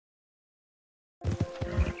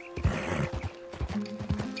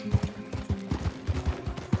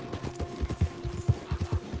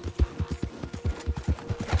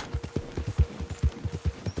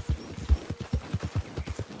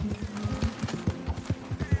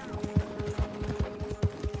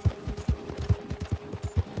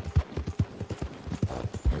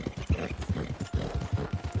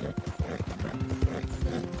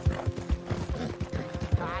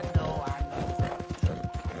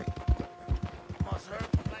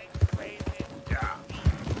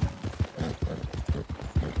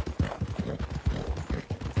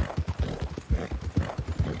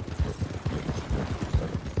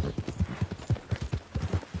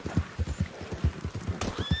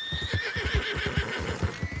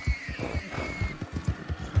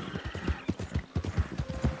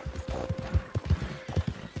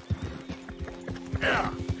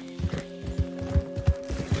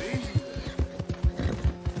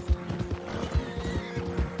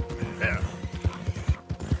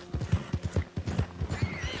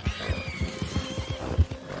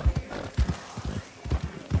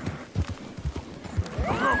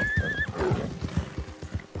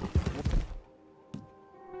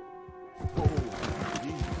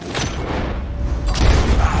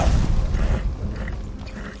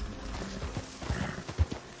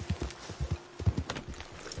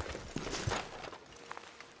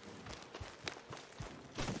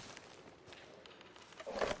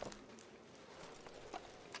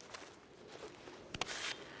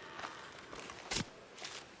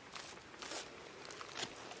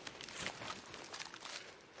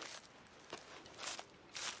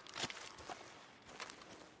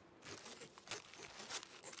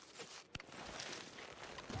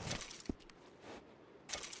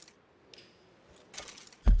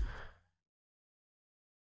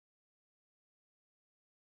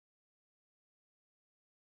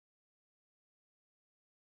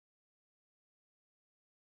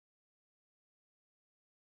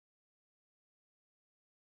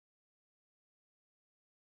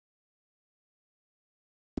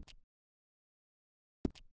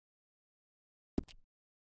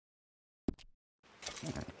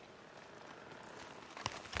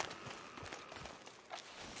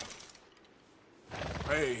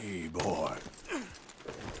Hey, boy.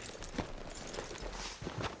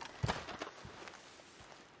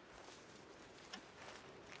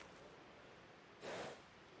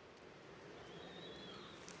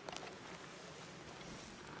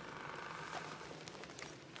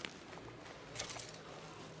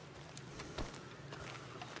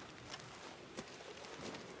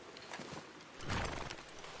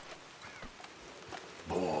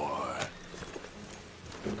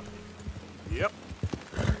 Yep.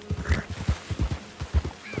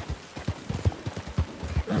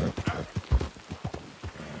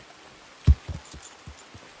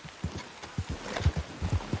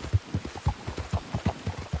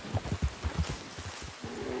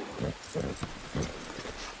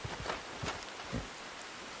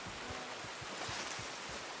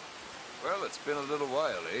 Well, it's been a little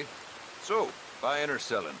while, eh? So, buying or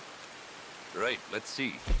selling? Right, let's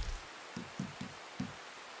see.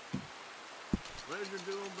 Pleasure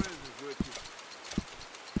doing business with you.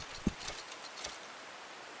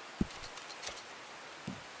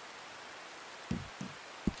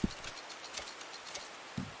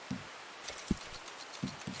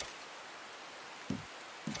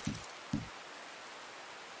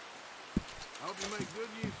 I hope you make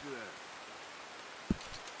good use of that.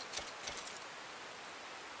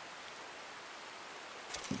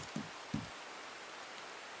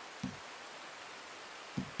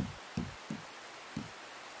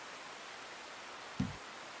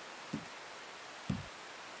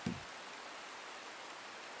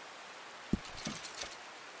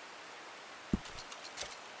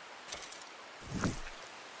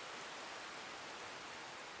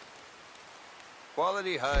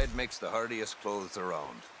 Quality hide makes the hardiest clothes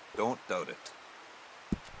around. Don't doubt it.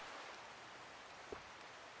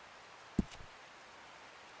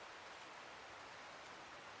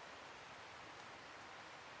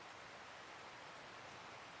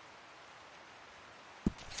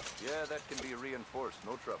 Yeah, that can be reinforced,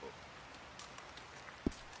 no trouble.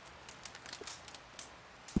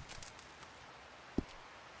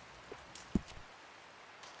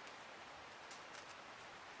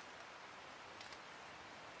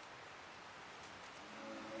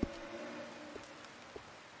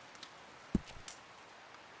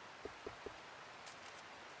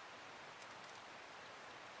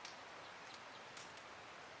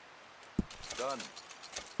 Done.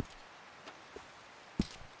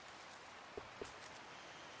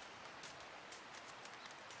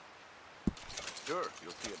 Sure,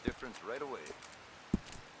 you'll see a difference right away.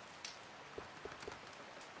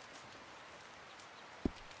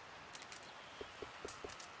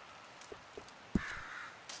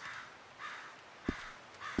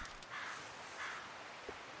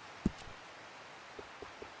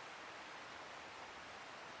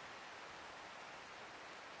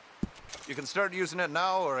 You can start using it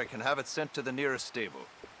now, or I can have it sent to the nearest stable.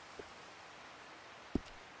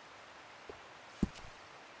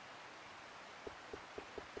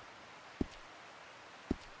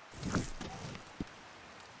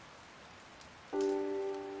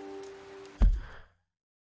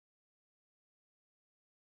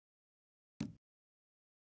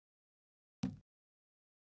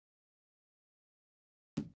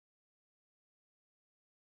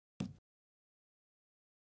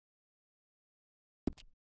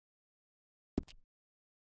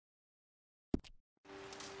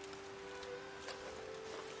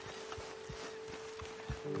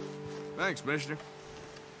 Thanks, mister.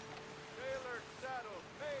 Tailored saddle,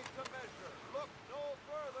 made to measure. Look no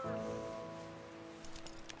further.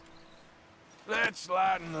 Let's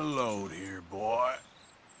lighten the load here, boy.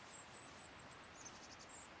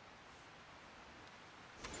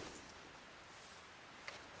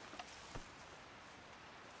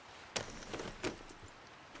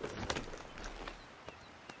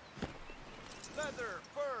 Leather,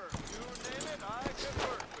 fur, you name it, I can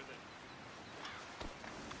work with it.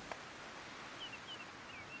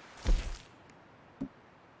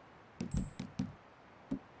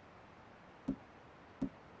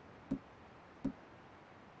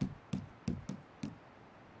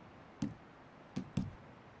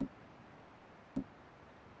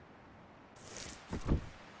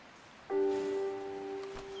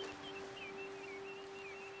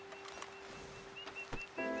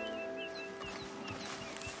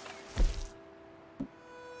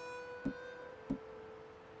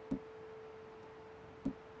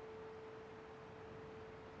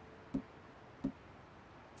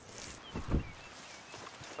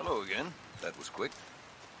 Hello again. That was quick.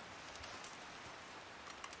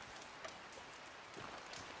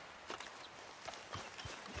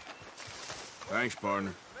 Thanks,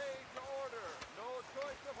 partner. Made to order. No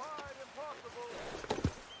choice of hide impossible.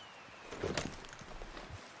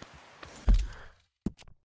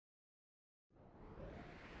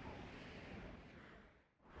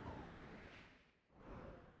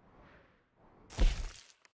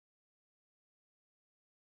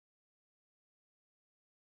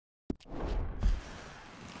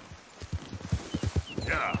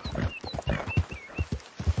 Yeah.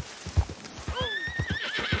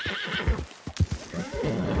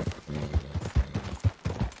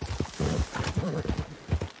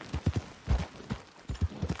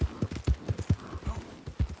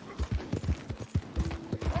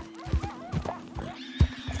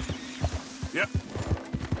 Yep.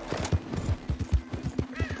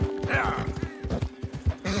 Yeah.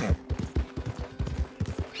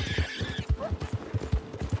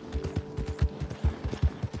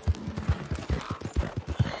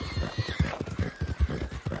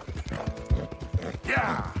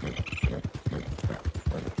 Yeah.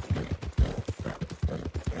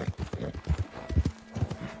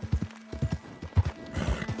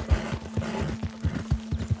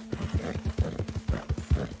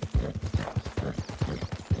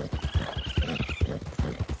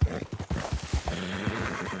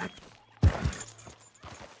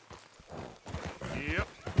 Yep.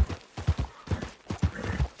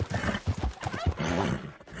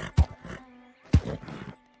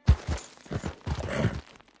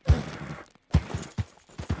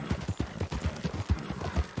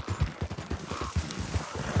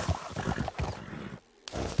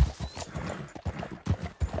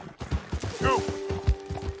 Go.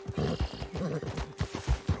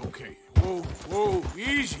 Okay. Whoa, whoa,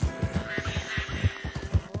 easy there.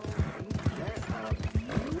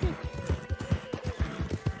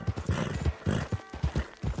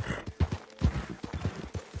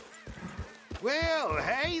 Well,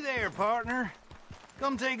 hey there, partner.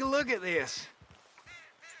 Come take a look at this.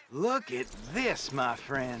 Look at this, my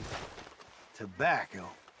friend. Tobacco.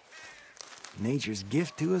 Nature's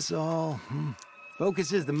gift to us all.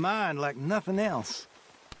 Focuses the mind like nothing else.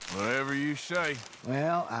 Whatever you say.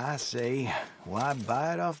 Well, I say, why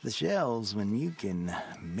buy it off the shelves when you can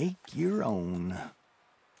make your own?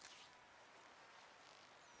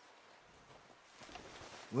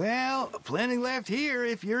 Well, plenty left here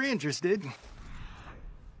if you're interested.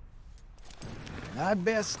 I'd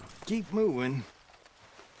best keep moving.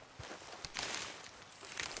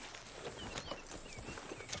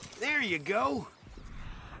 There you go.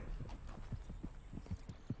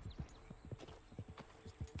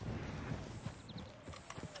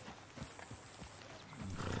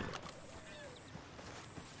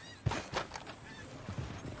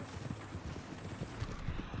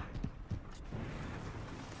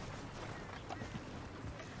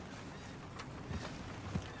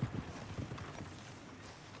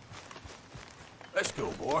 Let's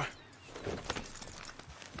go, boy.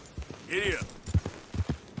 Giddy up.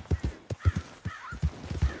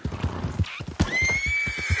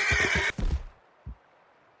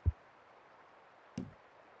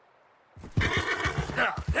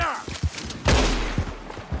 Yeah, yeah.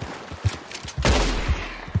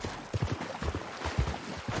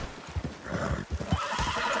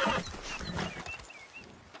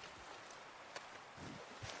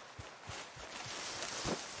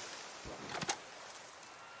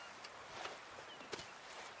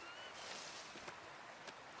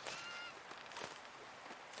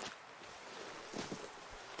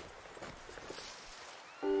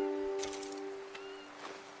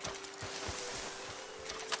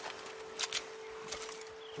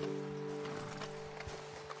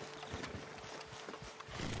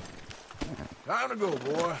 Time to go,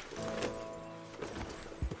 boy.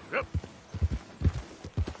 Yep.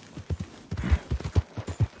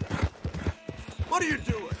 What are you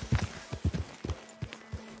doing?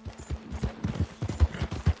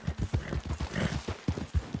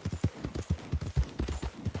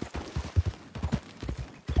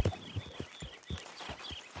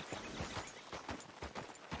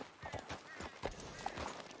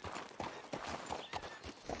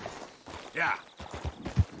 Yeah.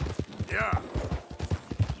 Yeah.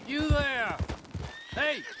 You there!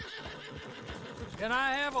 Hey! Can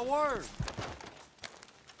I have a word?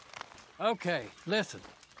 Okay, listen.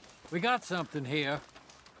 We got something here.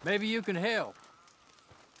 Maybe you can help.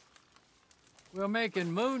 We're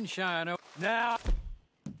making moonshine. Now,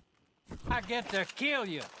 I get to kill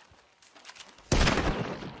you.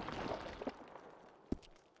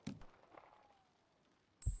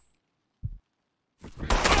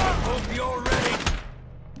 Hope you're ready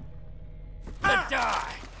to die.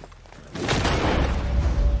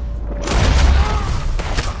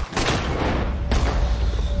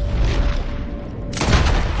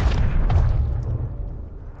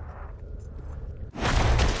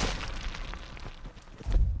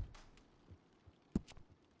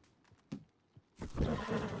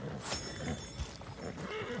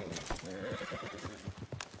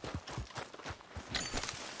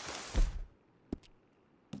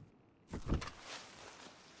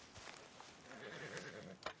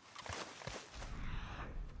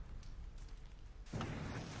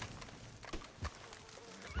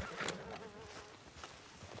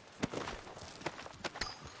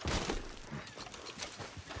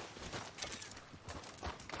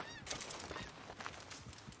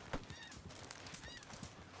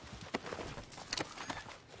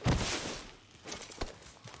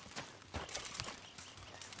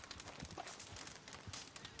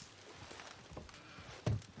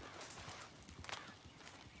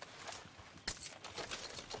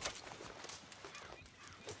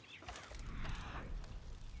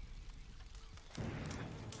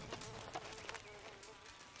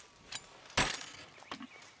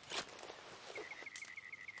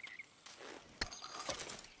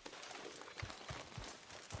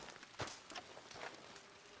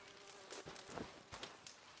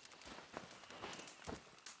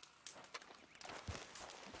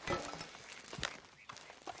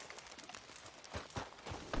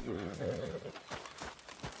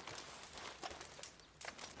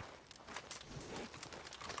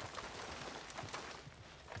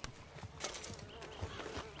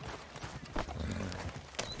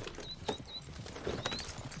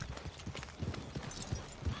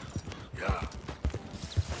 Yeah.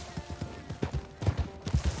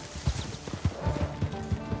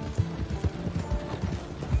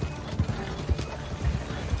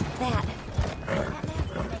 That mask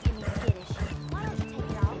is making me skittish. Why don't you take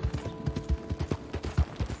it off?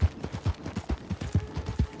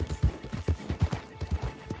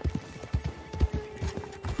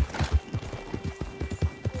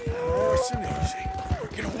 Nice and easy.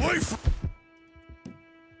 Get away from...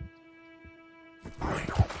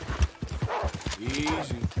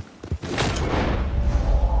 Easy.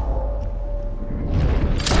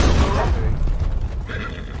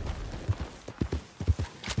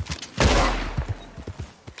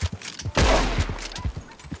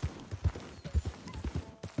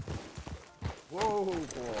 Whoa, boy,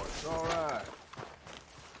 it's all right.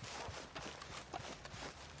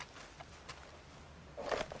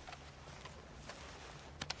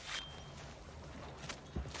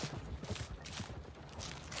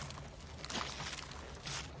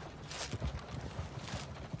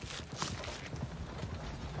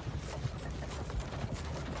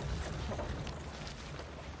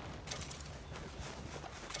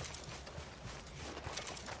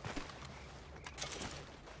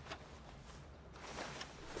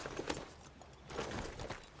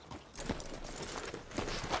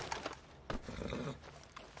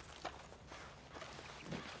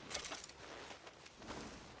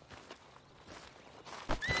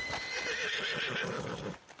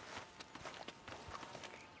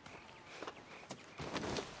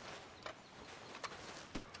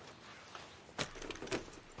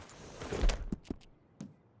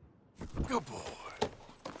 Good boy.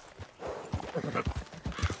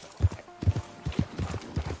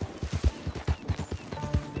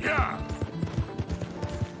 Yeah.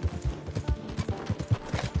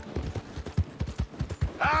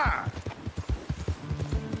 Ah.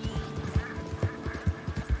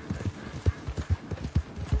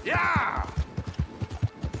 Yeah.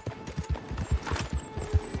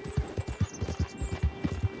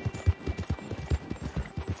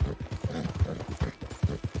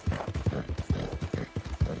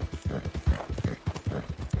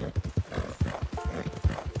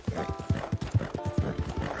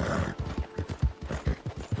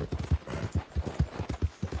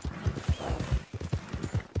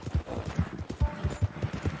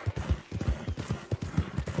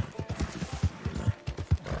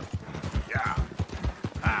 Yeah.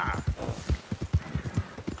 Ah.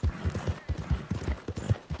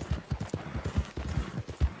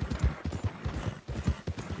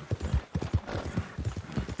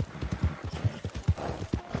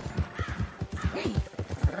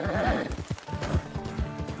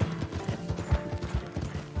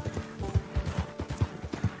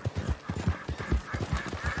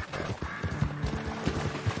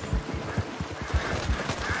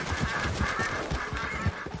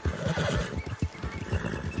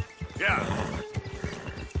 Yeah.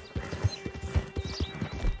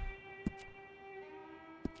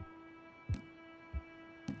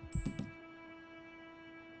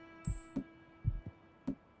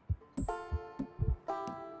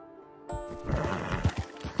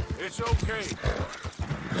 It's okay.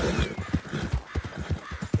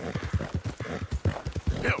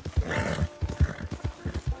 Help.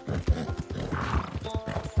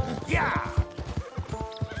 Yeah.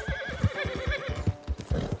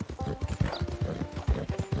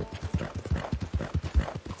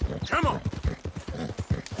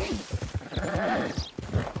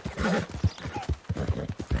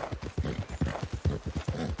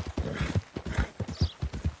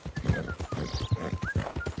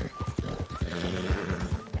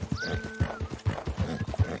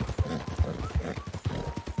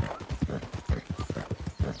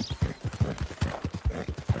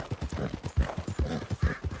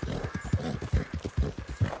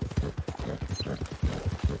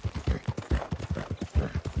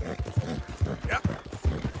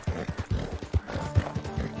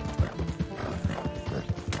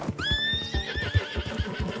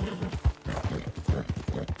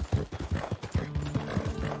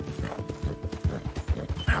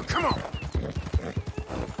 Come on.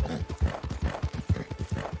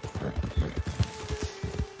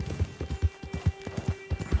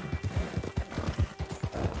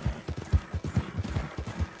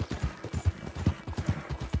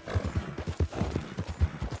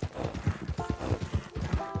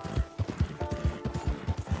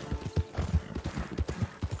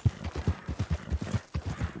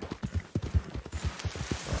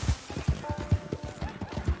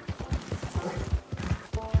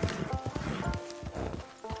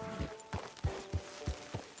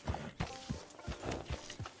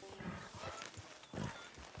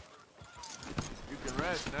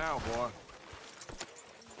 Rest now, boy.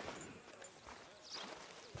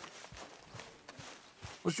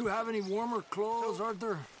 Must you have any warmer clothes,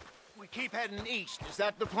 Arthur? We keep heading east. Is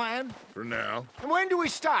that the plan? For now. And when do we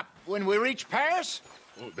stop? When we reach Paris?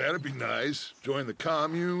 Well, that'd be nice. Join the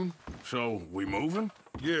commune. So, we moving?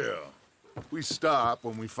 Yeah. We stop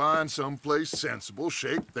when we find someplace sensible,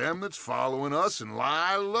 shake them that's following us, and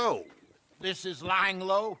lie low. This is lying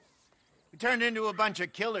low? We turned into a bunch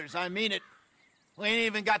of killers, I mean it. We ain't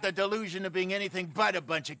even got the delusion of being anything but a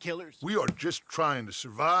bunch of killers. We are just trying to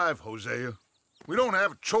survive, Hosea. We don't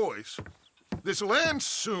have a choice. This'll end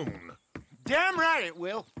soon. Damn right it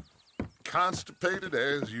will. Constipated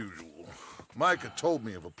as usual. Micah told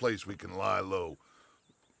me of a place we can lie low.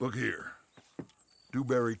 Look here.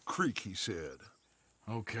 Dewberry Creek, he said.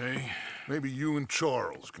 Okay. Maybe you and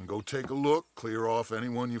Charles can go take a look, clear off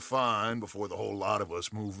anyone you find before the whole lot of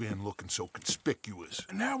us move in looking so conspicuous.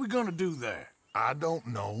 And how we gonna do that? I don't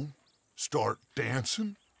know. Start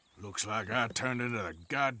dancing? Looks like I turned into the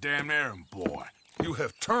goddamn errand boy. You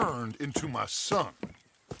have turned into my son.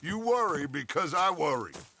 You worry because I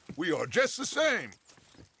worry. We are just the same.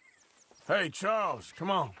 Hey, Charles, come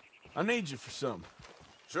on. I need you for something.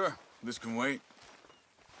 Sure, this can wait.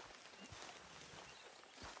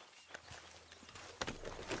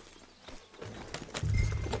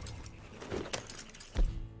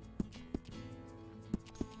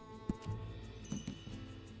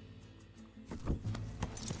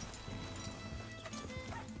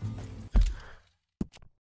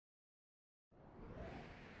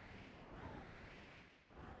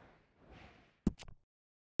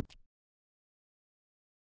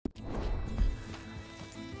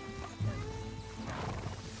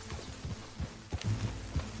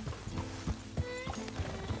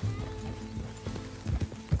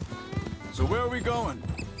 So where are we going?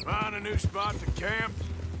 Find a new spot to camp.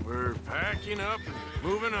 We're packing up and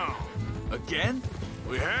moving on. Again?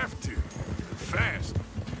 We have to. Fast.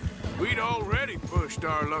 We'd already pushed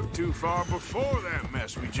our luck too far before that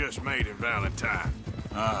mess we just made in Valentine.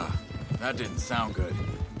 That didn't sound good.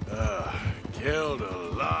 Killed a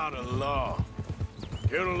lot of law.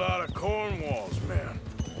 Killed a lot of Cornwall's men.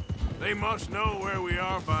 They must know where we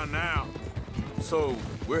are by now. So,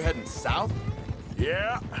 we're heading south?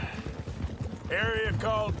 Yeah. Area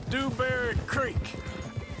called Dewberry Creek.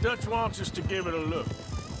 Dutch wants us to give it a look.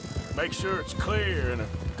 Make sure it's clear and a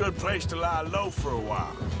good place to lie low for a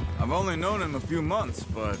while. I've only known him a few months,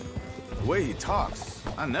 but the way he talks,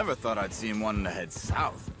 I never thought I'd see him wanting to head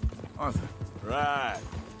south. Arthur. Right.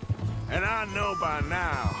 And I know by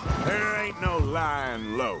now, there ain't no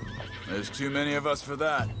lying low. There's too many of us for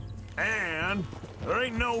that. And there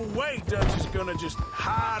ain't no way Dutch is gonna just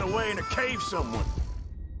hide away in a cave somewhere.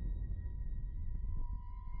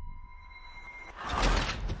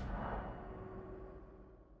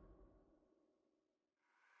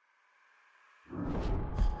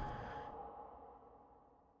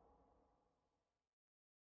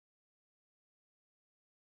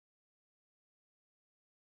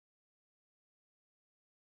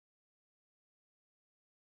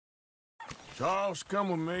 Charles, come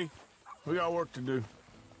with me. We got work to do.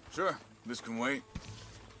 Sure, this can wait.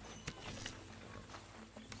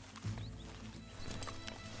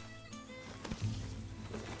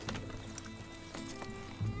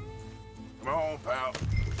 Come on, pal.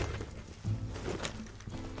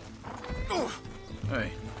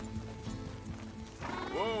 Hey.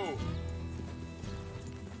 Whoa.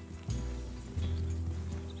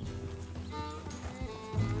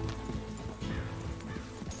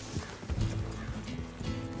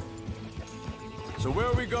 So where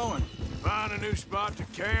are we going? Find a new spot to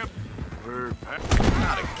camp. We're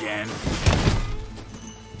Not again.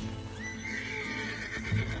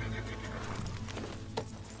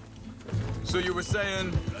 So you were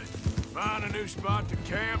saying... Find a new spot to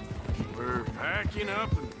camp. We're packing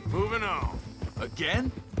up and moving on.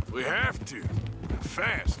 Again? We have to. And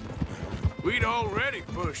fast. We'd already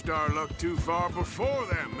pushed our luck too far before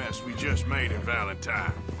that mess we just made in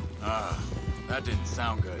Valentine. That didn't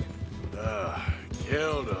sound good.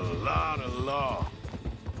 Killed a lot of law.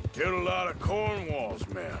 Killed a lot of Cornwall's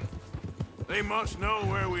men. They must know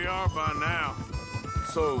where we are by now.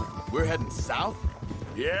 So, we're heading south?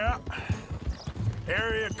 Yeah.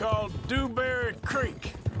 Area called Dewberry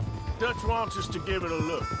Creek. Dutch wants us to give it a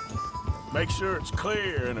look. Make sure it's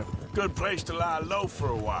clear and a good place to lie low for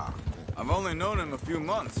a while. I've only known him a few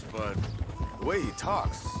months, but the way he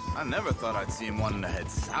talks, I never thought I'd see him wanting to head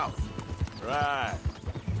south. Right.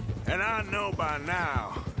 And I know by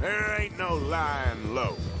now, there ain't no lying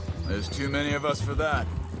low. There's too many of us for that.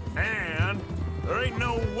 And there ain't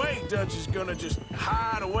no way Dutch is gonna just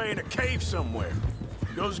hide away in a cave somewhere.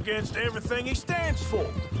 Goes against everything he stands for.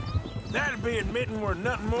 That'd be admitting we're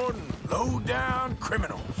nothing more than low-down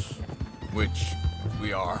criminals. Which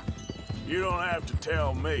we are. You don't have to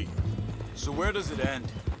tell me. So where does it end?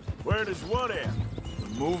 Where does what end? The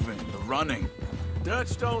moving, the running.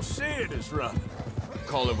 Dutch don't see it as running.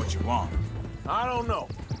 Call it what you want. I don't know.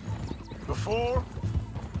 Before,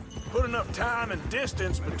 put enough time and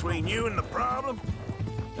distance between you and the problem,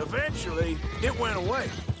 eventually it went away.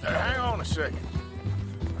 Hang on a second.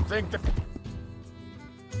 I think that...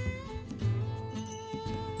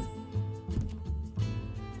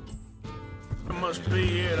 must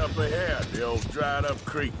be it up ahead, the old dried-up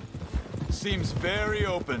creek. Seems very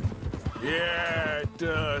open. Yeah, it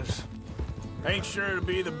does. Ain't sure to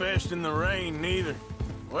be the best in the rain, neither.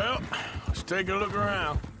 Well, let's take a look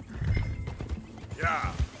around.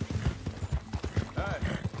 Yeah. Hey,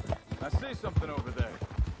 I see something over there.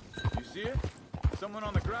 You see it? Someone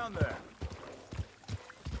on the ground there.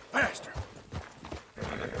 Faster.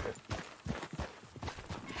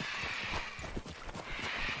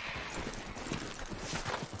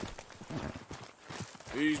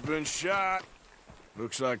 He's been shot.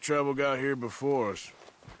 Looks like trouble got here before us.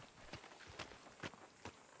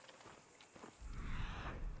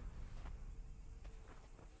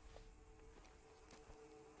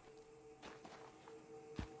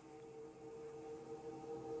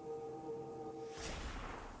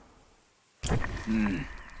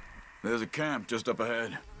 There's a camp just up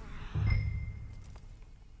ahead.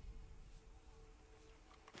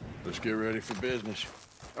 Let's get ready for business.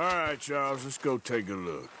 All right, Charles, let's go take a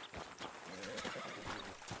look.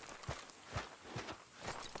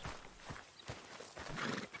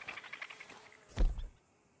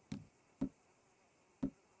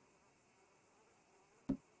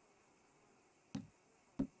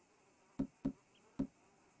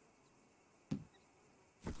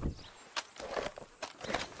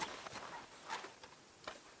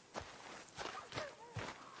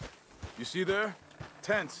 You see there?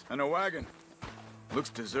 Tents and a wagon. Looks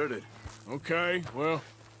deserted. Okay, well,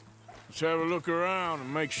 let's have a look around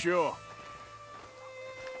and make sure.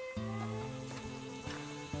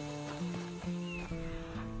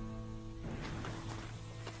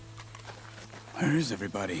 Where is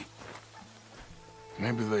everybody?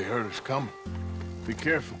 Maybe they heard us coming. Be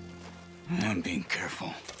careful. I'm being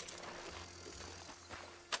careful.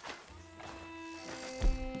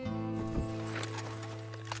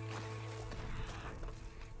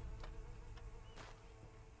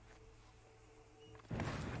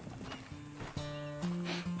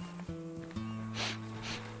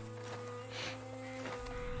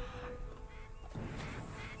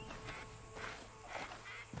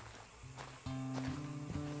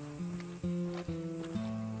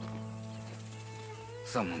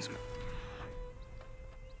 Someone's...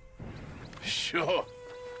 Sure.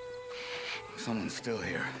 Someone's still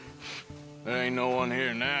here. There ain't no one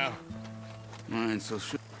here now. I ain't so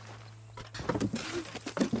sure.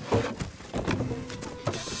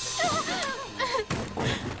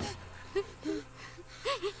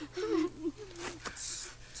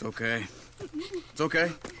 It's okay. It's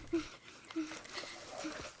okay. You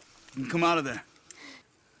can come out of there.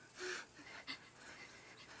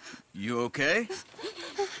 You okay?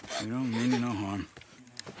 You don't mean you no harm.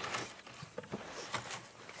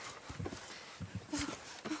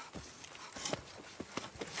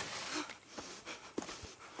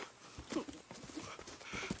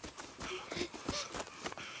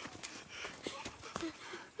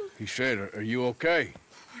 He said, are you okay?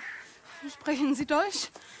 Sprechen Sie Deutsch?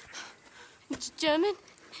 German?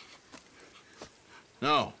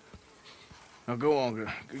 No. Now go on,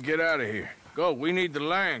 get out of here. Go, we need the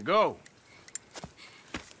land, go.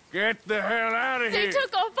 Get the hell out of They here!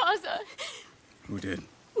 took our father. Who did?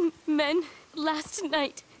 Men, last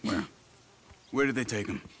night. Where? Where did they take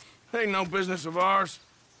him? Ain't no business of ours.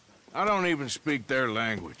 I don't even speak their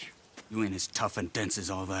language. You ain't as tough and dense as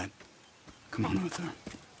all that. Come on, Arthur.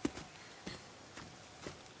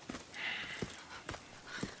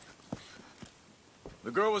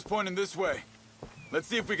 The girl was pointing this way. Let's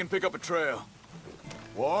see if we can pick up a trail.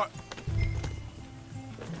 What?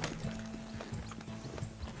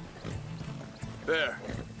 There.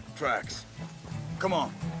 Tracks. Come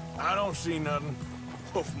on. I don't see nothing.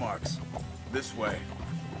 Hoof marks. This way.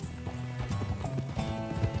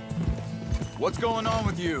 What's going on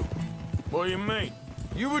with you? What do you mean?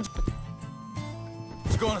 You were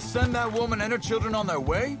just gonna send that woman and her children on their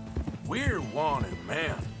way? We're wanted,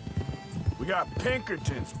 man. We got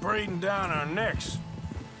Pinkertons breathing down our necks.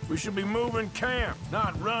 We should be moving camp,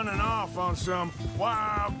 not running off on some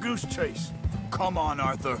wild goose chase. Come on,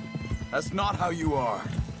 Arthur. That's not how you are.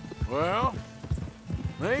 Well,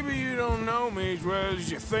 maybe you don't know me as well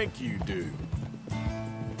as you think you do.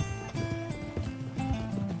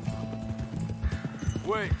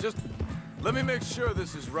 Wait, just let me make sure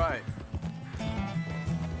this is right.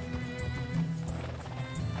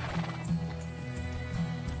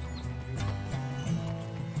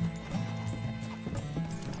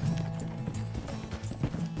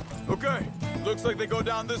 Okay, looks like they go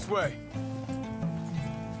down this way.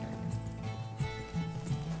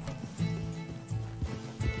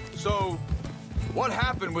 So, what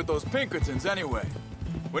happened with those Pinkertons anyway?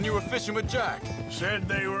 When you were fishing with Jack? Said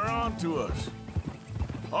they were on to us.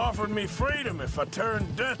 Offered me freedom if I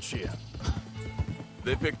turned Dutch yet.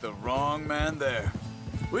 They picked the wrong man there.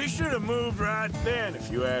 We should have moved right then, if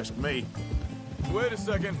you ask me. Wait a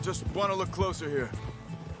second, just want to look closer here.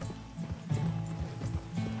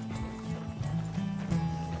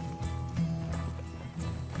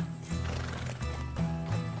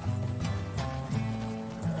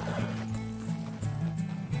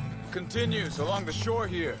 Continues along the shore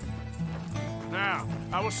here. Now,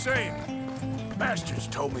 I was saying, bastards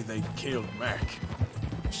told me they'd killed Mac.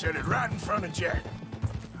 Said it right in front of Jack.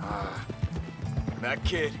 That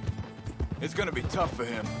kid, it's gonna be tough for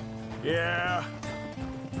him. Yeah,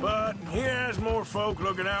 but he has more folk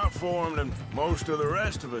looking out for him than most of the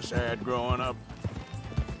rest of us had growing up.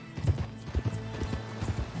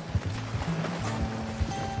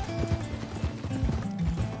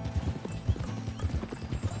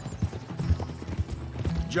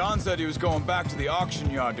 John said he was going back to the auction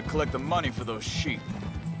yard to collect the money for those sheep.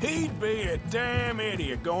 He'd be a damn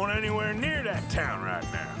idiot going anywhere near that town right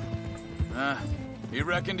now. He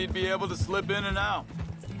reckoned he'd be able to slip in and out.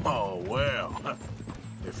 Oh, well.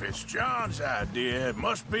 If it's John's idea, it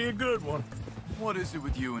must be a good one. What is it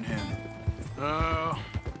with you and him?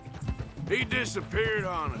 He disappeared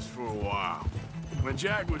on us for a while. When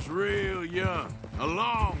Jack was real young. A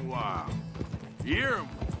long while. A year or more.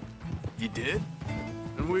 He did?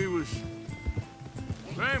 And we was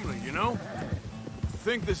family, you know?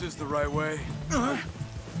 Think this is the right way?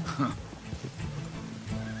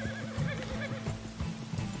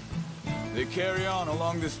 They carry on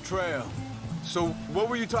along this trail. So, what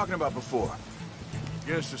were you talking about before?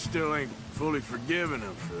 Guess I still ain't fully forgiven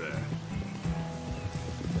him for that.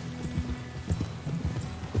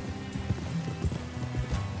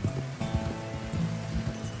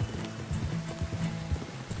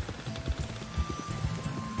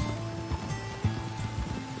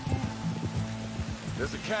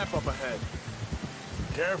 There's a camp up ahead.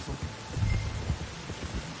 Careful.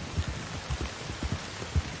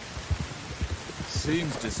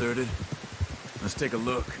 Seems deserted. Let's take a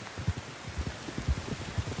look.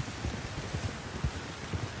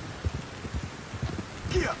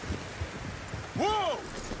 Yeah. Whoa!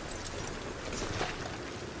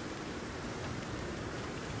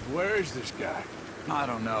 Where is this guy? I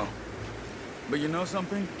don't know. But you know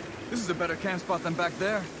something? This is a better camp spot than back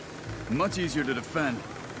there. Much easier to defend.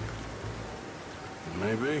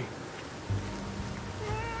 Maybe.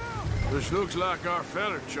 This looks like our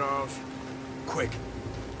feller, Charles. Quick,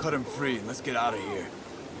 cut him free and let's get out of here.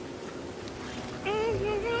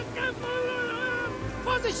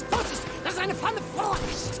 Vorsicht, Vorsicht! Das ist eine Pfanne!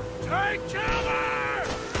 Vorsicht! Take cover!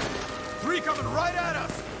 3 coming right at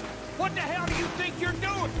us! What the hell do you think you're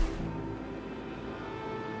doing?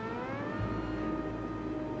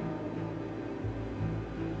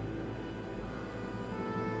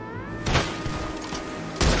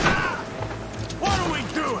 What are we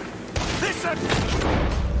doing? This is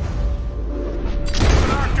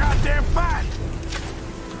our goddamn fight!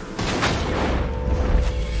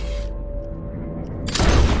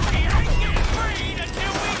 We ain't getting freed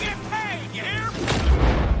until we get paid, you hear?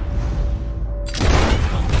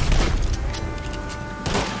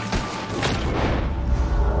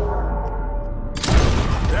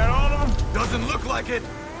 That all of them? Doesn't look like it!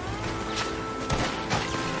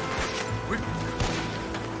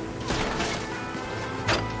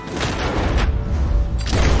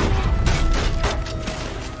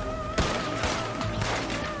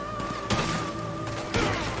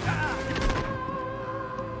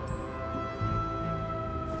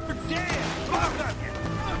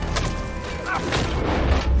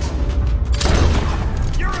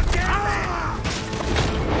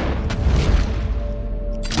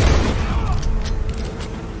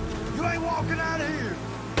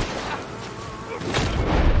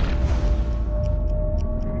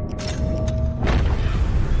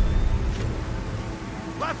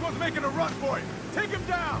 making a run for it. Take him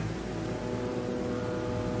down!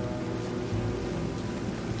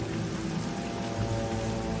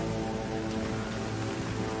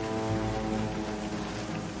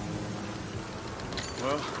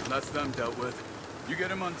 Well, that's them dealt with. You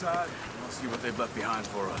get him untied, and we'll see what they've left behind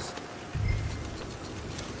for us.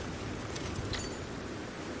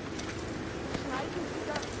 Schneiden Sie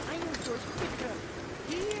das einen durch, bitte.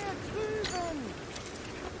 Hier drüben.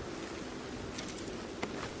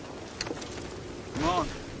 Come on.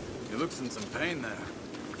 He looks in some pain there.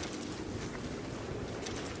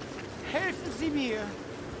 Helfen Sie mir.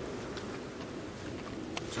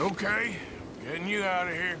 It's okay. Getting you out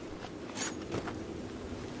of here.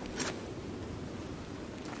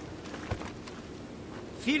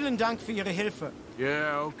 Vielen Dank für Ihre Hilfe.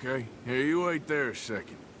 Yeah, okay. Here, you wait there a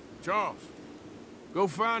second. Charles, go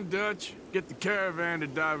find Dutch, get the caravan to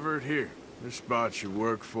divert here. This spot should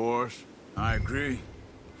work for us. I agree.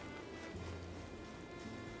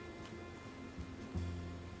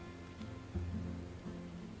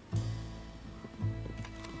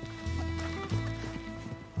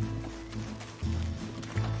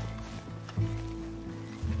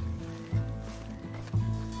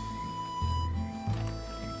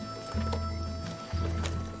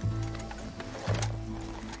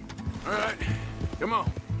 All right, come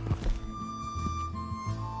on.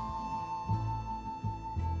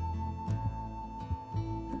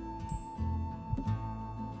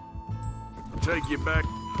 I'll take you back.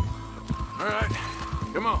 All right,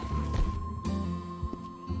 come on.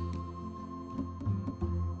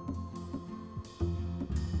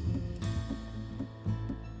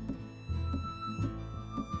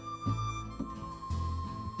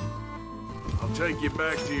 I'll take you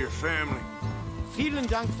back to your family. Vielen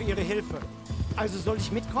Dank für Ihre Hilfe. Also soll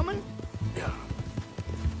ich mitkommen? Ja.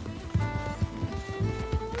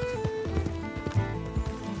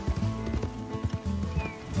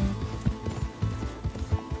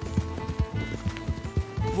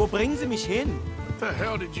 Wo bringen Sie mich hin? What the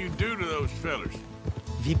hell did you do to those fellers?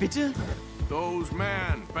 Wie bitte? Those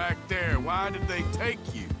men back there, why did they take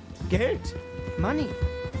you? Geld. Money.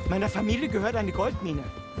 Meiner Familie gehört eine Goldmine.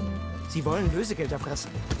 Sie wollen Lösegeld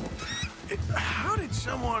erpressen. How did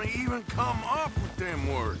someone even come up with them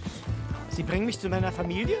words? Sie bringen mich zu meiner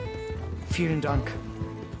Familie? Vielen Dank.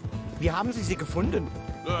 Wie haben Sie sie gefunden?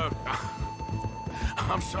 Look,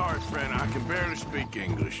 I'm sorry, friend. I can barely speak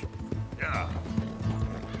English. Yeah.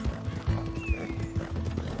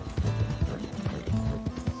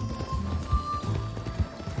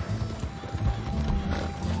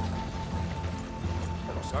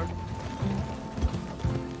 Hello, Sergeant.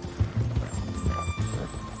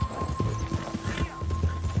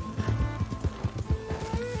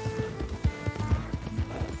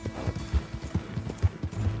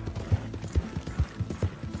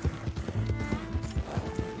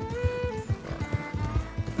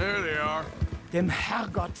 There they are. Dem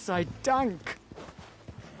Herrgott sei Dank.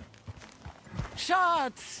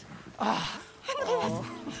 Schatz!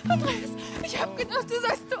 Andreas, ich hab gedacht, du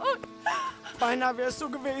seist tot. Beinahe wär's so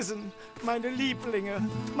gewesen. Meine Lieblinge,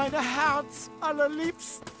 meine Herz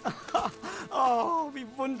allerliebsten. Oh, wie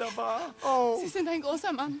wunderbar. Oh, Sie sind ein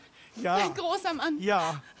großer Mann. ja. Ein großer Mann.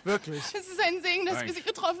 Ja, wirklich. Es ist ein Segen, dass wir Thanks. Sie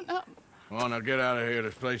getroffen haben. Come on, now get out of here.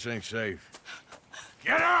 This place ain't safe.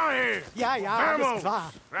 Get out of here! Ja, ja, alles Vamos!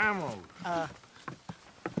 klar. Vamos!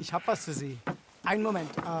 Ich hab was für Sie. Einen Moment.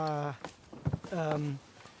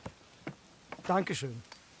 Dankeschön.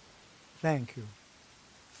 Thank you.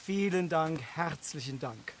 Vielen Dank, herzlichen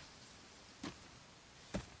Dank.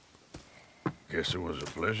 Guess it was a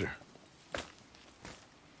pleasure.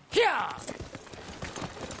 Ja!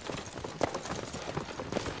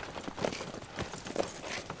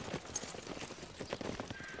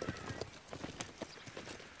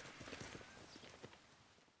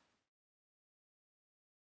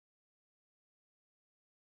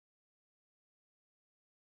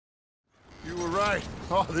 You were right.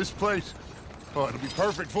 Oh, this place. Oh, it'll be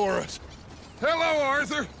perfect for us. Hello,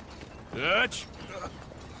 Arthur. Dutch?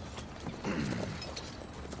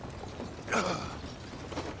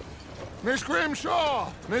 Miss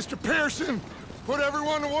Grimshaw, Mr. Pearson, put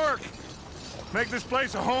everyone to work. Make this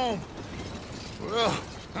place a home. Well,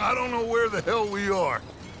 I don't know where the hell we are,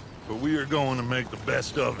 but we are going to make the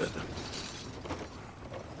best of it.